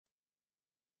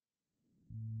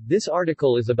This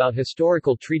article is about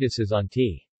historical treatises on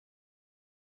tea.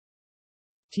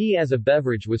 Tea as a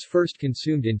beverage was first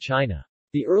consumed in China.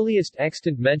 The earliest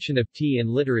extant mention of tea in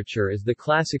literature is the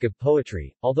classic of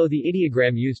poetry, although the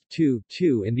ideogram used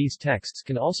tu in these texts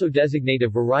can also designate a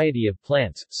variety of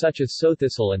plants, such as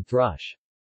sowthistle and thrush.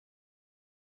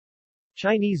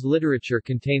 Chinese literature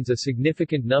contains a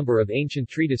significant number of ancient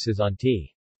treatises on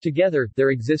tea. Together,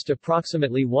 there exist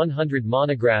approximately 100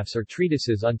 monographs or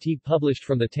treatises on tea published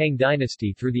from the Tang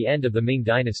dynasty through the end of the Ming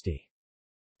dynasty.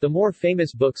 The more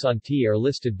famous books on tea are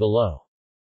listed below.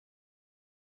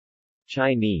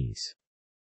 Chinese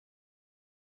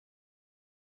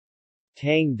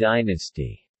Tang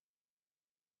dynasty.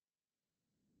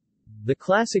 The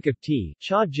Classic of Tea,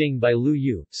 Cha Jing by Lu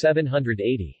Yu,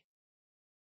 780.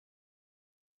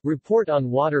 Report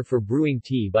on Water for Brewing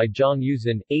Tea by Zhang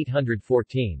Yuzhen,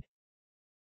 814.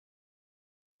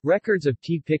 Records of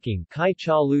Tea Picking Kai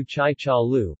Cha Lu Chai Cha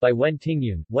Lu by Wen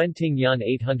Tingyun,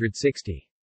 860.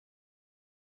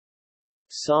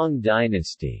 Song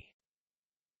Dynasty.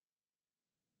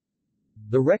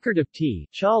 The Record of Tea,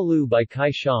 Cha Lu by Kai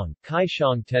Shang,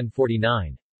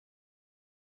 1049.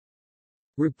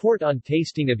 Report on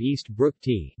Tasting of East Brook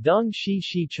Tea, Dong Shi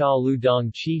Shi Cha Lu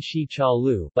Dong Chi Shi Cha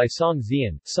Lu by Song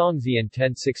Xian,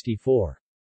 1064.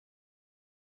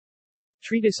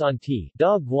 Treatise on Tea,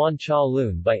 Da Guan Cha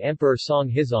Lun by Emperor Song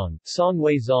Hizong, Song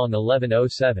Wei Zong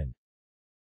 1107.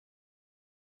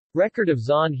 Record of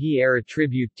Zan He era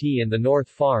tribute tea in the North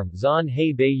Farm, Zan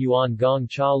He Bei Yuan Gong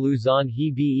Cha Lu Zan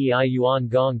He Bei Yuan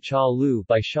Gong Cha Lu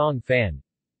by Shang Fan.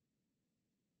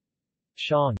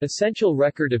 Shang. Essential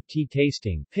Record of Tea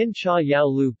Tasting, Pin Cha Yao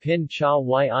Lu Pin Cha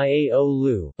Yiao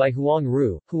Lu by Huang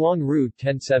Ru,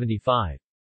 1075.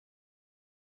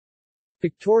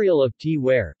 Pictorial of Tea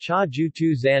Ware, Cha Ju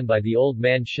Tu Zan by the Old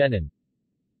Man Shenan.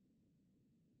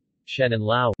 Shenan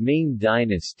Lao, Ming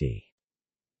Dynasty.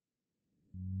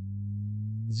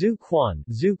 Zhu Quan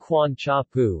Cha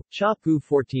Pu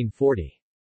 1440.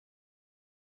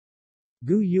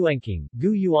 Gu Yuanqing,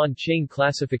 Gu Yuan Qing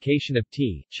Classification of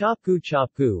Tea, Cha Pu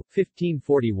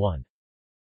 1541.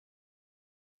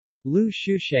 Lu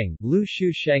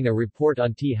Shusheng A Report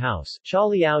on Tea House, Cha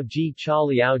Liao Ji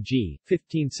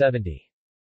 1570.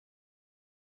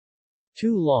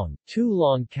 Tu Long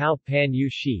Cao Pan Yu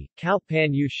Shi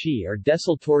are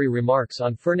desultory remarks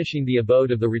on furnishing the abode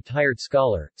of the retired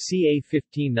scholar, ca.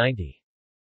 1590.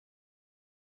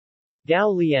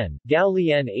 Gao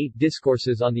Lian 8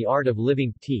 Discourses on the Art of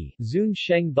Living Tea, Zun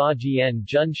Sheng Ba Jian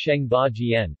Jun Sheng Ba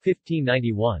Jian,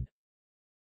 1591.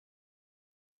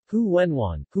 Hu Wen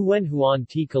Huan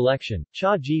Tea Collection,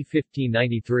 Cha Ji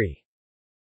 1593.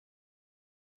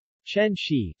 Shane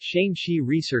Shi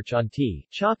Research on Tea,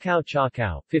 Cha Cao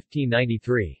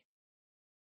 1593.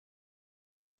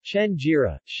 Shane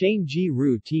Ji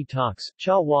Ru Tea Talks,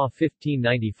 Cha Hua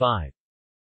 1595.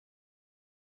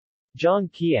 Zhang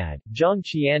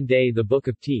Qian Dai The Book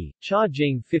of Tea, Cha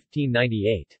Jing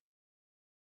 1598.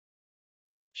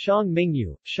 Shang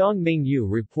Mingyu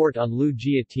Report on Lu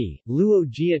Jia Tea, Luo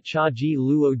Jia Cha Ji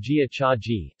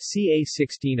ca.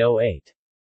 1608.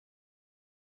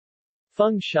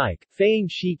 Feng Shike, Feiying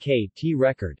Shi K Tea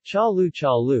Record, Cha Lu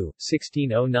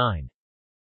 1609.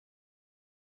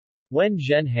 Wen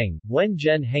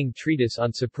Zhenheng Treatise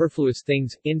on Superfluous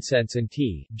Things, Incense and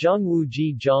Tea, Zhangwu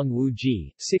Ji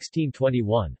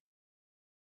 1621.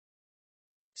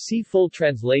 See full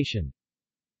translation.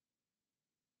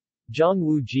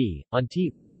 Zhangwu Ji, on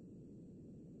Tea.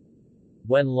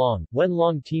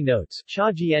 Wenlong Tea Notes,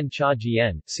 Cha Jian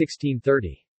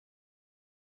 1630.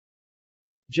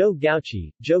 Zhou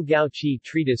Gaoqi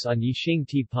Treatise on Yixing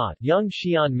Tea Pot, Yang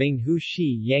Xian Ming Hu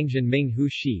Shi Yangzhen Ming Hu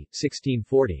Shi,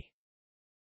 1640.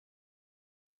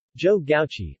 Zhou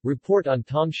Gaoqi, Report on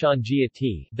Tongshan Jia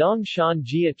Tea, Dongshan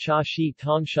Jia Cha Shi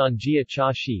Tongshan Jia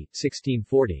Cha Shi,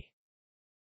 1640.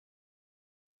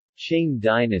 Qing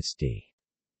Dynasty.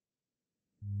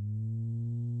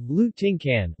 Lu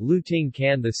Tingcan,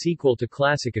 the sequel to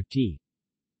Classic of Tea.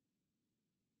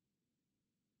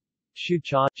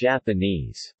 Shucha,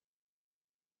 Japanese.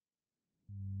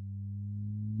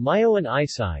 Myoan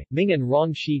Isai, Ming and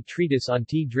Rongshi Treatise on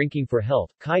Tea Drinking for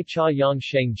Health, Kai Cha Yang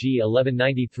Sheng Ji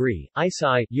 1193,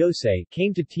 Isai, Yosei,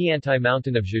 came to Tiantai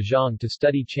Mountain of Zhejiang to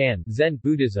study Chan, Zen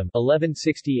Buddhism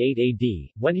 1168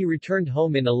 AD. When he returned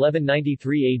home in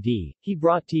 1193 AD, he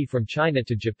brought tea from China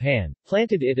to Japan,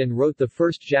 planted it and wrote the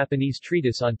first Japanese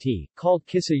treatise on tea, called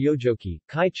Kissa Yojoki,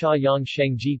 Kai Cha Yang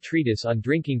Sheng Ji Treatise on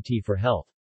Drinking Tea for Health.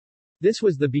 This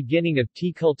was the beginning of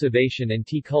tea cultivation and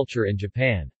tea culture in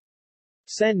Japan.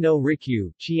 Sen no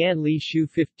Rikyu, Qian Li Shu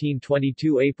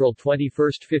 1522 April 21,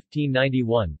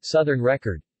 1591, Southern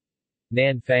Record.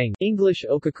 Nan Fang, English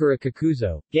Okakura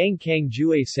Kakuzo, Gang Kang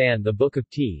Jue San The Book of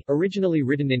Tea, originally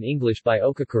written in English by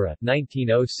Okakura,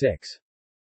 1906.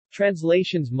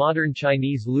 Translations Modern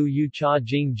Chinese Lu Yu Cha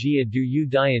Jing Jia Du Yu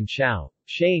Dian Xiao,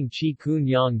 Shang Qi Kun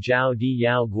Yang Jiao Di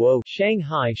Yao Guo,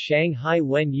 Shanghai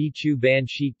Wen Yi Chu Ban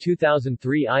Shi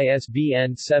 2003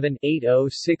 ISBN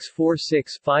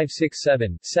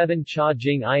 7-80646-567-7 Cha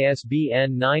Jing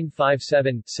ISBN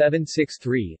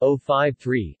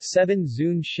 957-763-053-7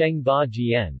 Zun Sheng Ba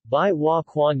Jian, Bai Hua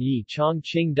Quan Yi Chong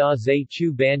Qing Da Zai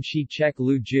Chu Ban Shi Chek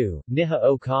Lu Ju, Niha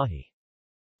O Kahi.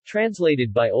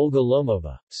 Translated by Olga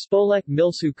Lomova. Spolek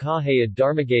Milsu Kahea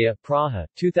Dharmagaya, Praha,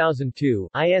 2002,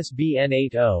 ISBN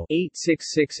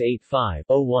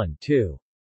 80-86685-012.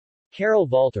 Carol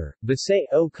Valter, Vase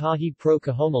O Kahi Pro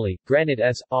Kahomali, Granite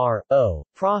S. R. O.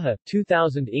 Praha,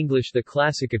 2000 English The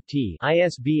Classic of Tea,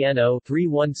 ISBN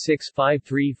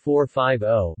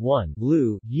 0-316-53450-1,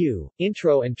 Lu, Yu,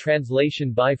 Intro and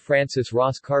translation by Francis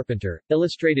Ross Carpenter,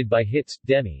 illustrated by Hitz,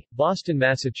 Demi, Boston,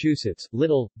 Massachusetts,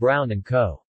 Little, Brown &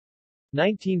 Co.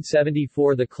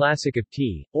 1974 The Classic of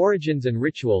Tea, Origins and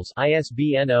Rituals,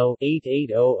 ISBN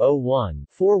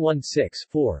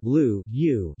 0-88001-416-4, Lu,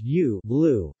 Yu,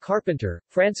 Lu, Carpenter,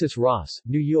 Francis Ross,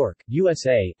 New York,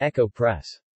 USA, Echo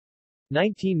Press.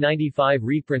 1995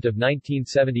 reprint of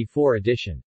 1974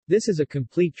 edition. This is a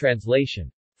complete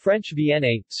translation. French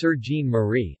Viennet, Sir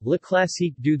Jean-Marie, Le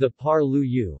Classique du the par Lu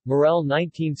Yu, Morel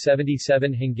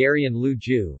 1977 Hungarian Lu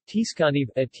Ju, Tiskaniv,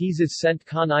 Atizas Sent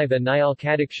Kaniv a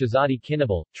Nyalkadik Shazadi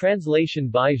Kinabal, translation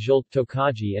by Zsolt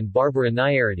Tokaji and Barbara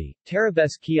Nyarity,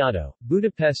 Terabes Kiado,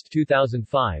 Budapest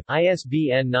 2005,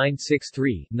 ISBN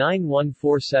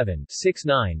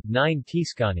 963-9147-69-9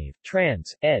 Tiskaniv,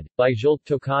 trans, ed., by Zsolt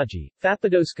Tokaji,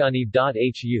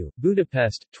 Fapadoskaniv.hu,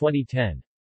 Budapest, 2010.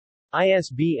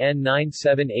 ISBN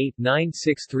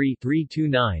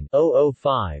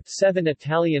 978-963-329-005-7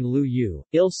 Italian Lu Yu,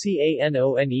 Il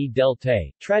Canone del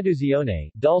Te, Traduzione,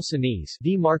 dal Sinise,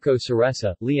 di Marco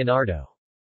Ceresa, Leonardo.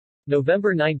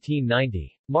 November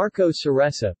 1990. Marco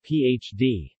Ceresa,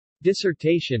 Ph.D.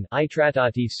 Dissertation, I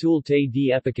Trattati sul Te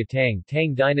di Epoca Tang,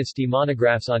 Tang Dynasty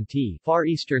Monographs on Tea, Far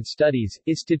Eastern Studies,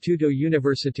 Istituto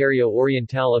Universitario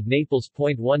Orientale of Naples.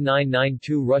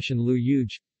 1992 Russian Lu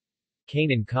Yuj,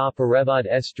 Kanan Ka Perevod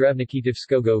S.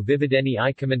 Drevnikitivskogo Vivideni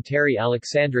I Commentary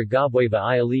Alexandra Gobweva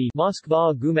I Ali,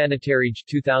 Moskva Gumanitariej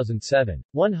 2007,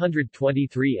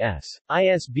 123 s.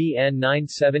 ISBN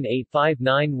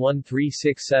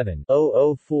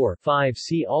 978-591367-004-5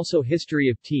 See also History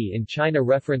of Tea in China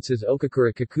References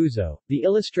Okakura Kakuzo, The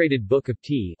Illustrated Book of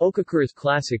Tea, Okakura's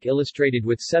Classic illustrated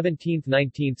with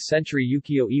 17th-19th century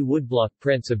ukiyo-e woodblock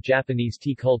prints of Japanese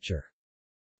tea culture.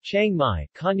 Chiang Mai,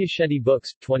 Kanyashenti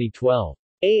Books, 2012.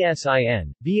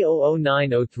 ASIN,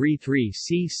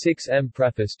 B009033C6M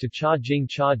Preface to Cha Jing,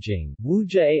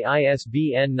 Wuja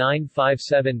AISBN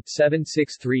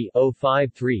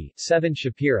 957-763-053-7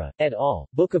 Shapira, et al.,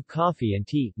 Book of Coffee and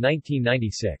Tea,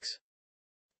 1996.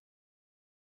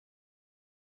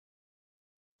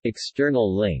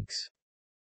 External links